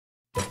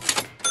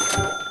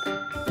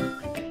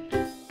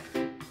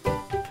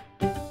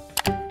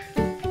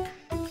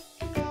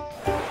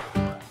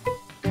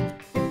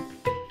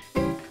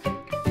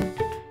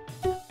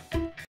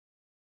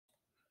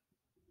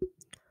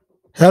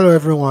Hello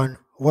everyone,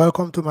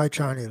 welcome to my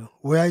channel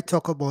where I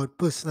talk about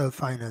personal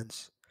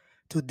finance.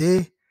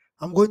 Today,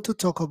 I'm going to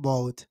talk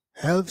about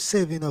health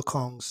saving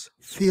accounts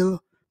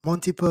fill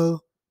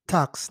multiple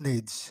tax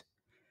needs.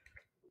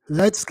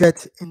 Let's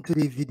get into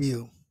the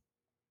video.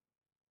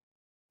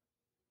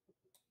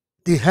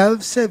 The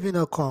health saving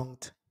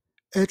account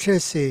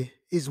HSA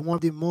is one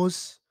of the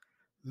most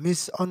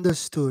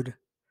misunderstood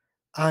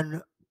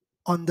and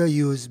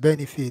underused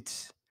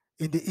benefits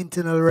in the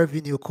Internal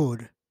Revenue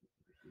Code.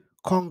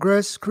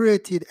 Congress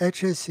created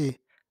HSA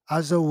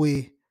as a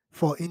way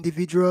for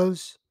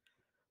individuals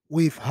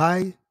with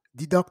high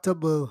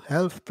deductible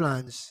health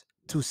plans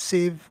to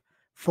save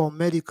for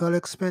medical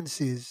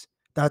expenses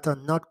that are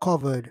not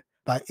covered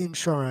by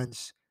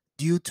insurance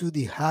due to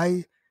the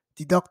high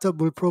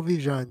deductible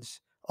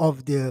provisions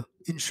of their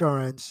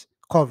insurance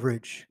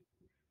coverage.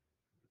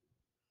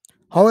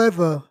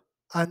 However,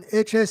 an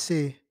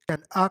HSA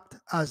can act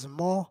as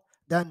more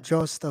than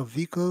just a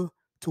vehicle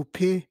to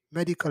pay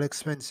medical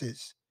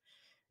expenses.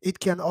 It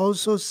can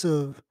also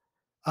serve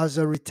as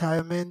a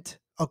retirement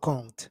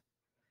account.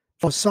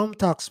 For some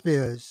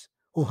taxpayers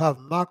who have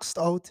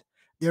maxed out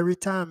their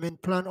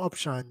retirement plan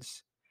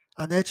options,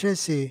 an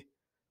HSA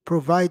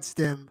provides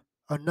them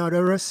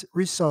another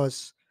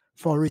resource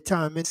for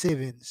retirement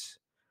savings,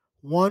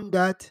 one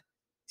that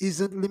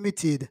isn't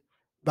limited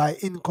by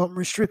income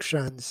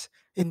restrictions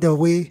in the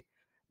way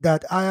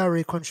that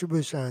IRA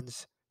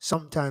contributions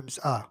sometimes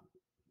are.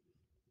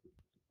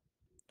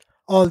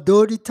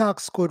 Although the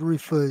tax code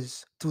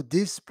refers to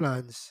these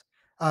plans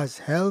as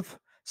health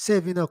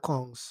saving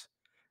accounts,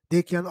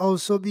 they can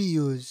also be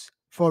used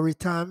for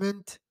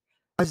retirement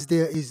as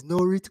there is no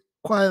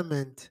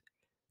requirement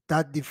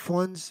that the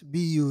funds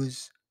be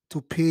used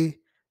to pay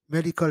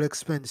medical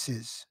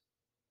expenses.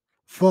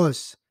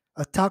 First,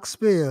 a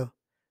taxpayer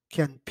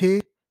can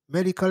pay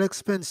medical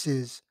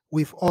expenses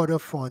with other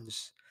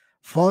funds,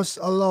 thus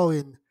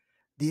allowing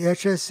the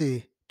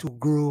HSA to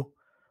grow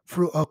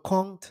through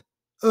account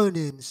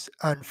earnings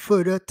and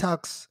further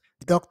tax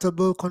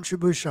deductible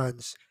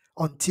contributions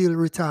until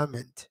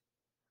retirement.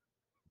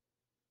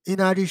 In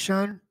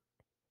addition,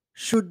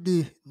 should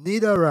the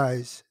need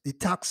arise, the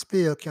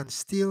taxpayer can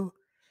still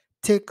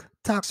take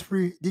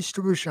tax-free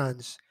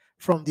distributions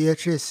from the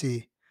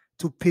HSA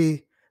to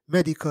pay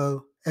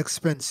medical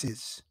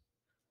expenses.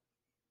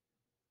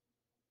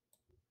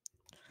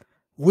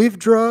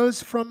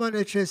 Withdrawals from an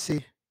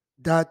HSA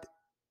that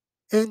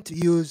ain't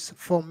used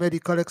for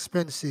medical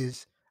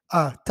expenses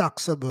are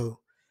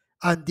taxable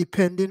and,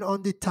 depending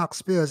on the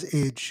taxpayer's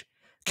age,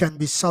 can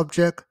be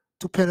subject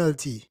to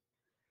penalty.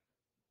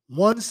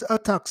 Once a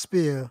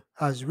taxpayer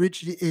has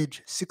reached the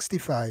age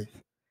 65,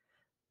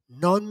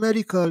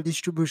 non-medical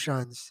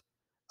distributions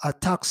are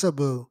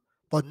taxable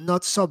but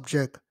not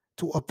subject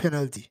to a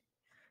penalty.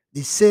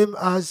 The same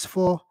as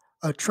for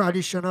a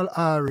traditional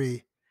IRA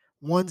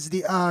once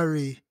the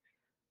IRA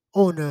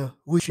owner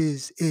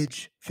reaches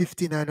age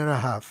 59 and a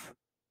half.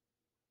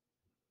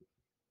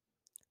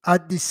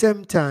 At the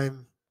same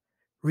time,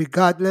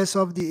 regardless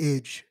of the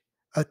age,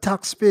 a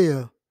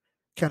taxpayer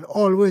can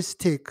always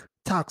take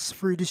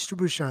tax-free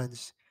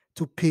distributions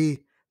to pay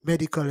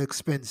medical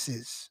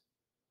expenses.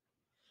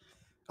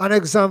 An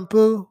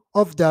example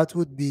of that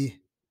would be,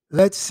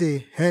 let's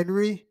say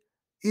Henry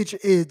is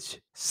age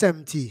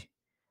 70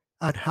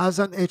 and has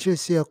an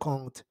HSA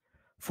account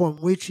from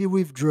which he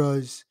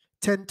withdraws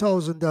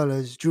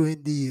 $10,000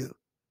 during the year.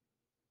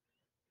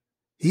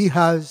 He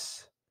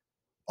has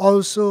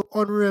also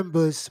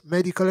unreimbursed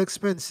medical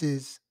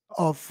expenses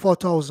of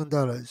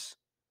 $4,000.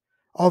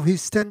 Of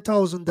his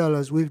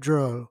 $10,000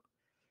 withdrawal,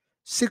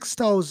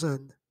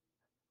 6,000,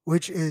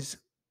 which is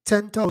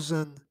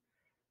 10,000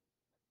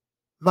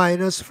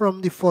 minus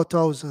from the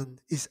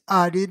 4,000, is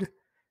added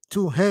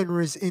to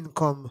Henry's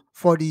income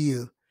for the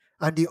year,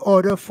 and the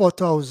other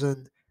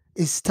 4,000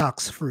 is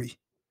tax-free.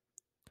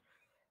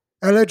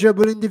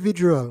 Eligible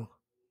individual.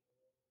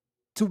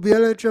 To be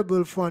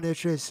eligible for an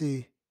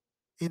HSA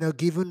in a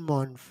given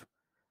month,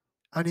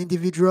 an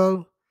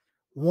individual,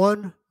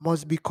 one,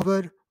 must be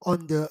covered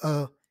under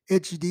a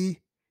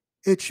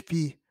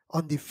HDHP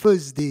on the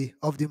first day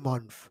of the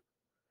month.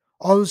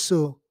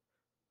 Also,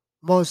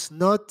 must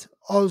not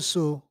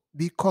also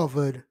be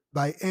covered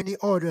by any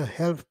other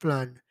health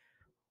plan,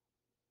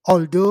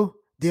 although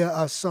there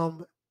are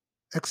some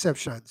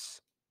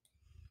exceptions.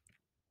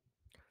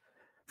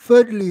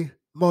 Thirdly,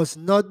 must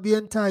not be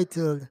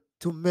entitled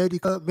to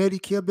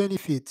Medicare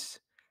benefits,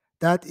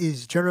 that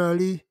is,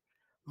 generally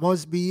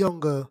must be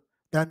younger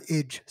than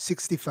age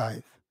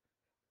 65,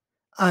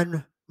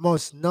 and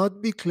must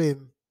not be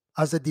claimed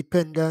as a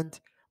dependent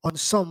on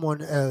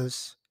someone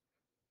else's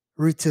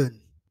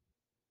return.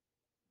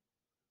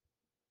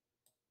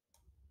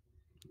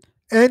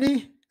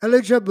 Any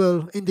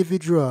eligible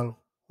individual,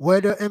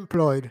 whether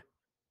employed,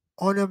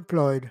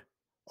 unemployed,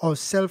 or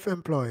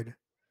self-employed,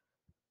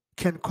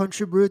 can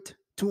contribute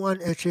to an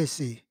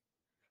HSA.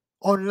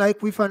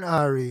 Unlike with an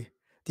IRA,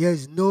 there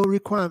is no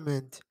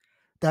requirement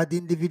that the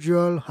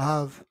individual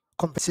have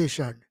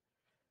compensation,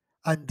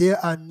 and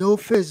there are no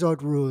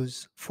phase-out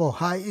rules for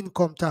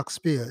high-income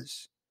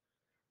taxpayers.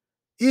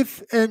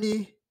 If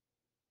any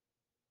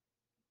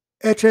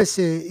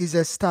HSA is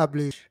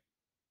established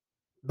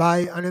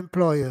by an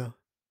employer,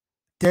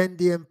 then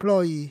the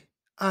employee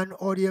and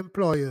or the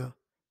employer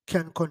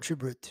can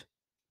contribute.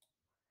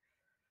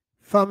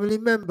 Family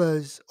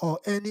members or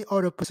any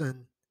other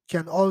person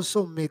can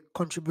also make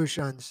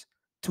contributions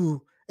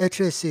to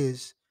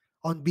HSAs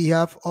on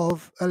behalf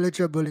of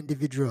eligible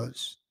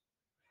individuals.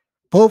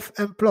 Both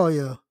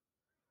employer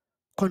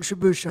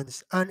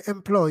contributions and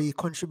employee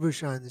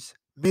contributions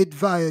made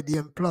via the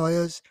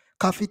employer's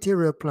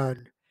cafeteria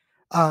plan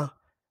are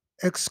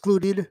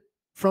excluded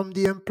from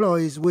the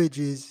employee's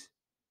wages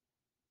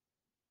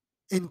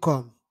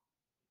income.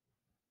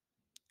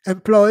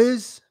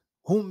 Employees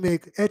who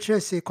make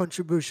HSA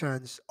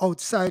contributions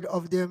outside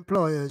of the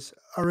employer's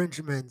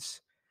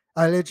arrangements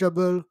are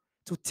eligible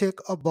to take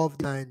above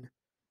the line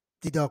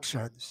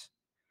deductions.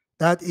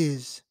 That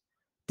is,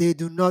 they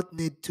do not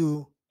need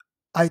to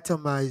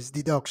itemize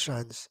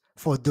deductions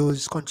for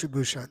those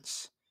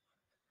contributions.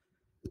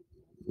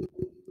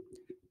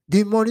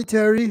 The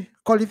monetary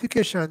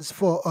qualifications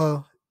for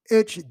a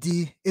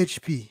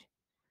HDHP,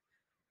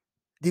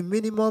 the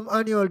minimum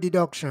annual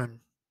deduction,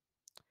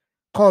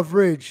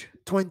 coverage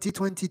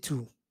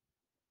 2022,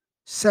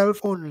 self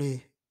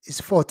only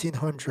is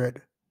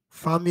 1400,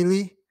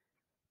 family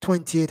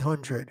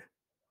 2800.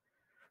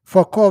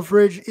 For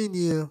coverage in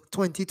year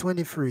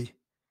 2023,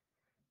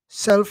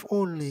 self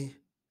only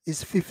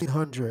is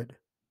 1500,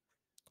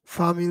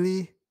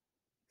 family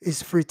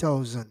is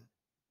 3000.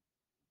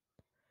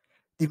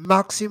 The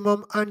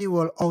maximum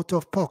annual out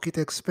of pocket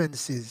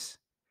expenses,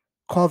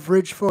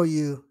 coverage for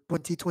year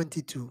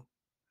 2022,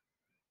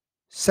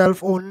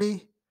 self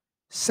only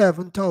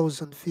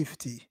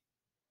 7050,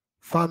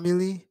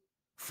 family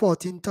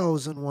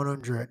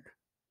 14,100.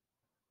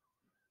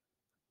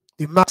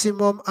 The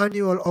maximum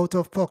annual out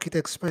of pocket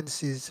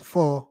expenses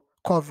for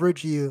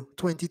coverage year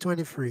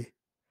 2023,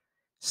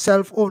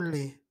 self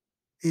only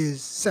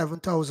is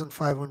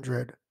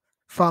 7,500,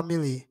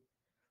 family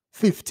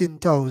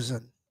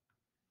 15,000.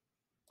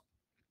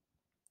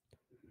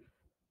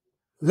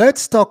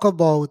 Let's talk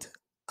about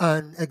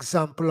an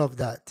example of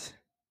that.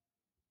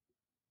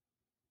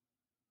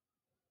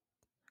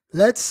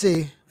 Let's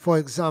say, for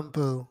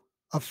example,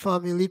 a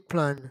family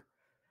plan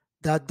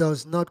that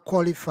does not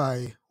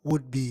qualify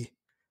would be: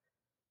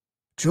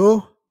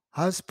 Joe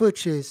has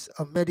purchased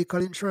a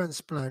medical insurance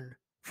plan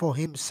for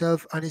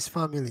himself and his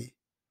family.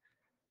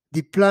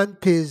 The plan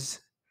pays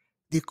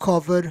the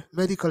covered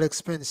medical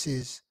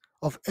expenses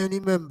of any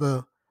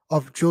member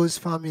of Joe's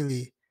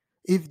family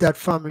if that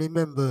family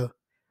member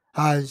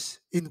has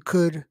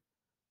incurred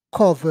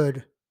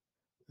covered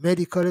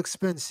medical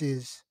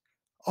expenses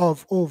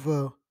of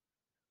over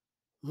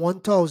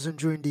 1,000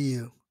 during the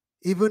year,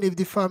 even if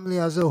the family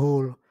as a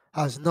whole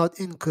has not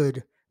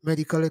incurred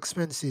medical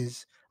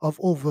expenses of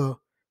over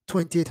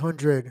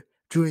 2,800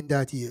 during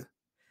that year.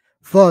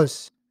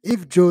 Thus,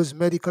 if Joe's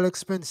medical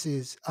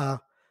expenses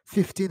are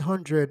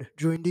 1,500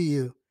 during the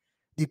year,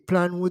 the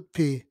plan would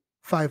pay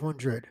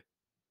 500.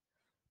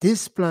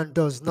 This plan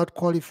does not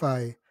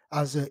qualify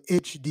as a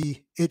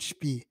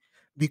HDHP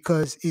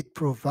because it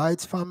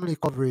provides family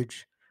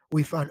coverage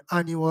with an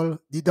annual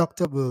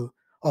deductible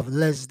of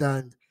less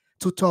than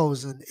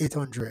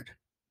 2,800.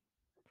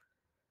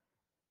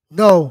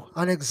 Now,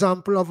 an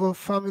example of a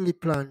family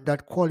plan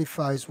that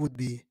qualifies would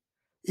be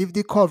if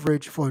the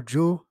coverage for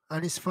Joe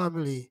and his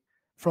family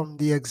from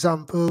the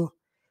example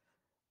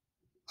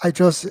I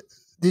just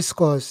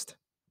discussed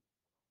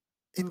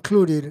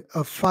included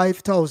a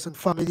 5,000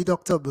 family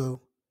deductible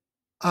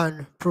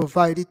and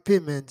provided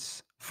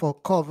payments for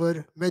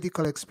covered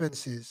medical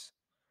expenses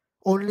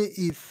only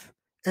if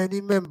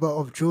any member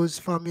of Joe's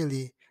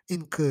family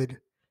incurred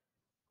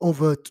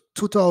over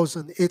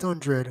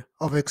 2,800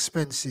 of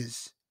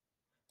expenses.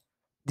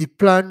 The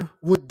plan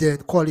would then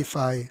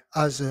qualify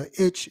as a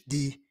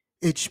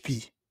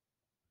HDHP.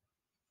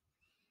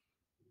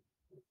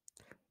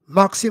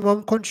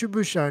 Maximum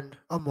contribution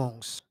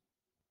amounts.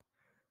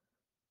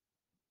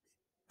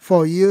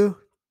 For year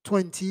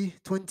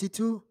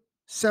 2022,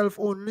 self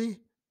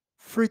only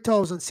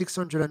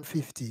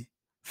 3,650,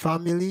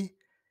 family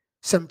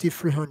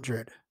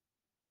 7,300.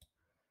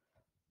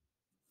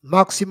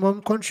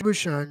 Maximum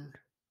contribution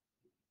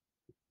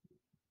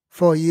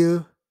for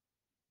year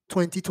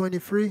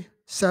 2023,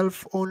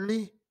 self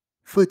only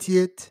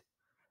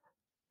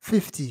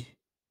 3,850,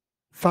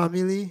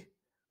 family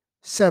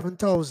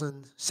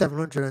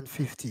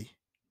 7,750.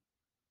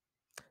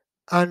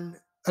 An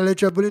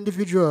eligible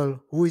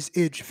individual who is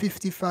age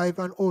 55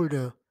 and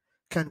older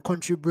can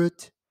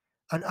contribute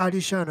an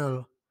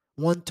additional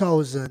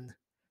 1,000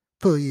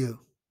 per year.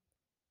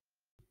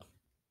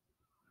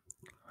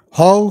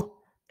 How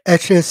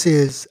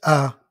HSAs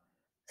are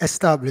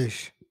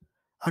established.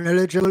 An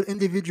eligible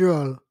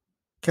individual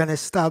can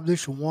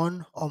establish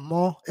one or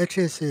more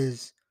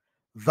HSAs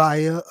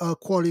via a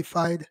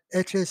qualified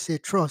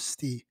HSA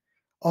trustee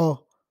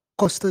or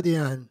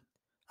custodian,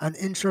 an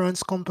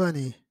insurance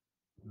company,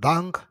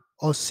 bank,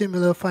 or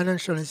similar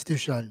financial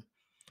institution,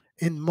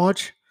 in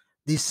much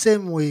the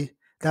same way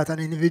that an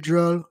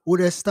individual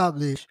would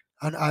establish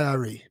an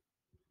IRA.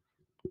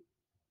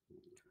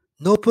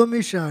 No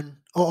permission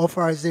or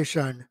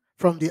authorization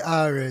from the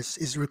IRS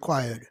is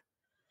required.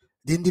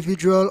 The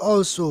individual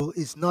also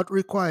is not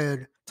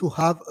required to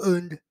have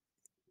earned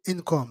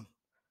income.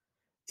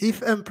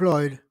 If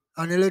employed,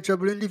 an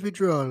eligible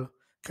individual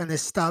can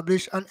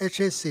establish an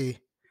HSA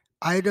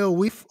either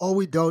with or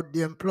without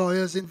the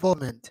employer's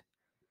involvement.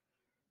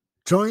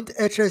 Joint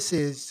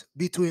HSAs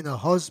between a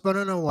husband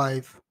and a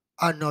wife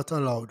are not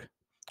allowed.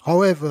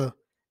 However,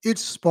 each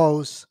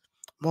spouse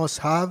must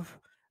have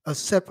a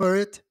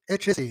separate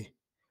HSA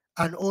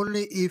and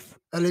only if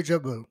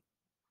eligible.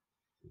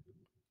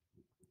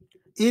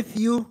 If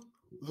you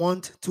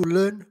want to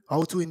learn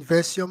how to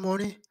invest your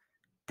money,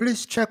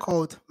 please check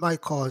out my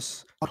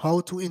course on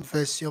how to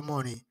invest your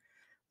money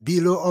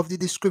below of the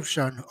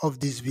description of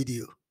this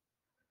video.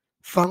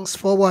 Thanks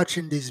for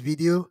watching this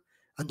video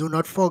and do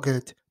not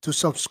forget to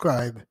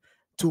subscribe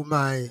to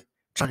my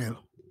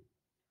channel.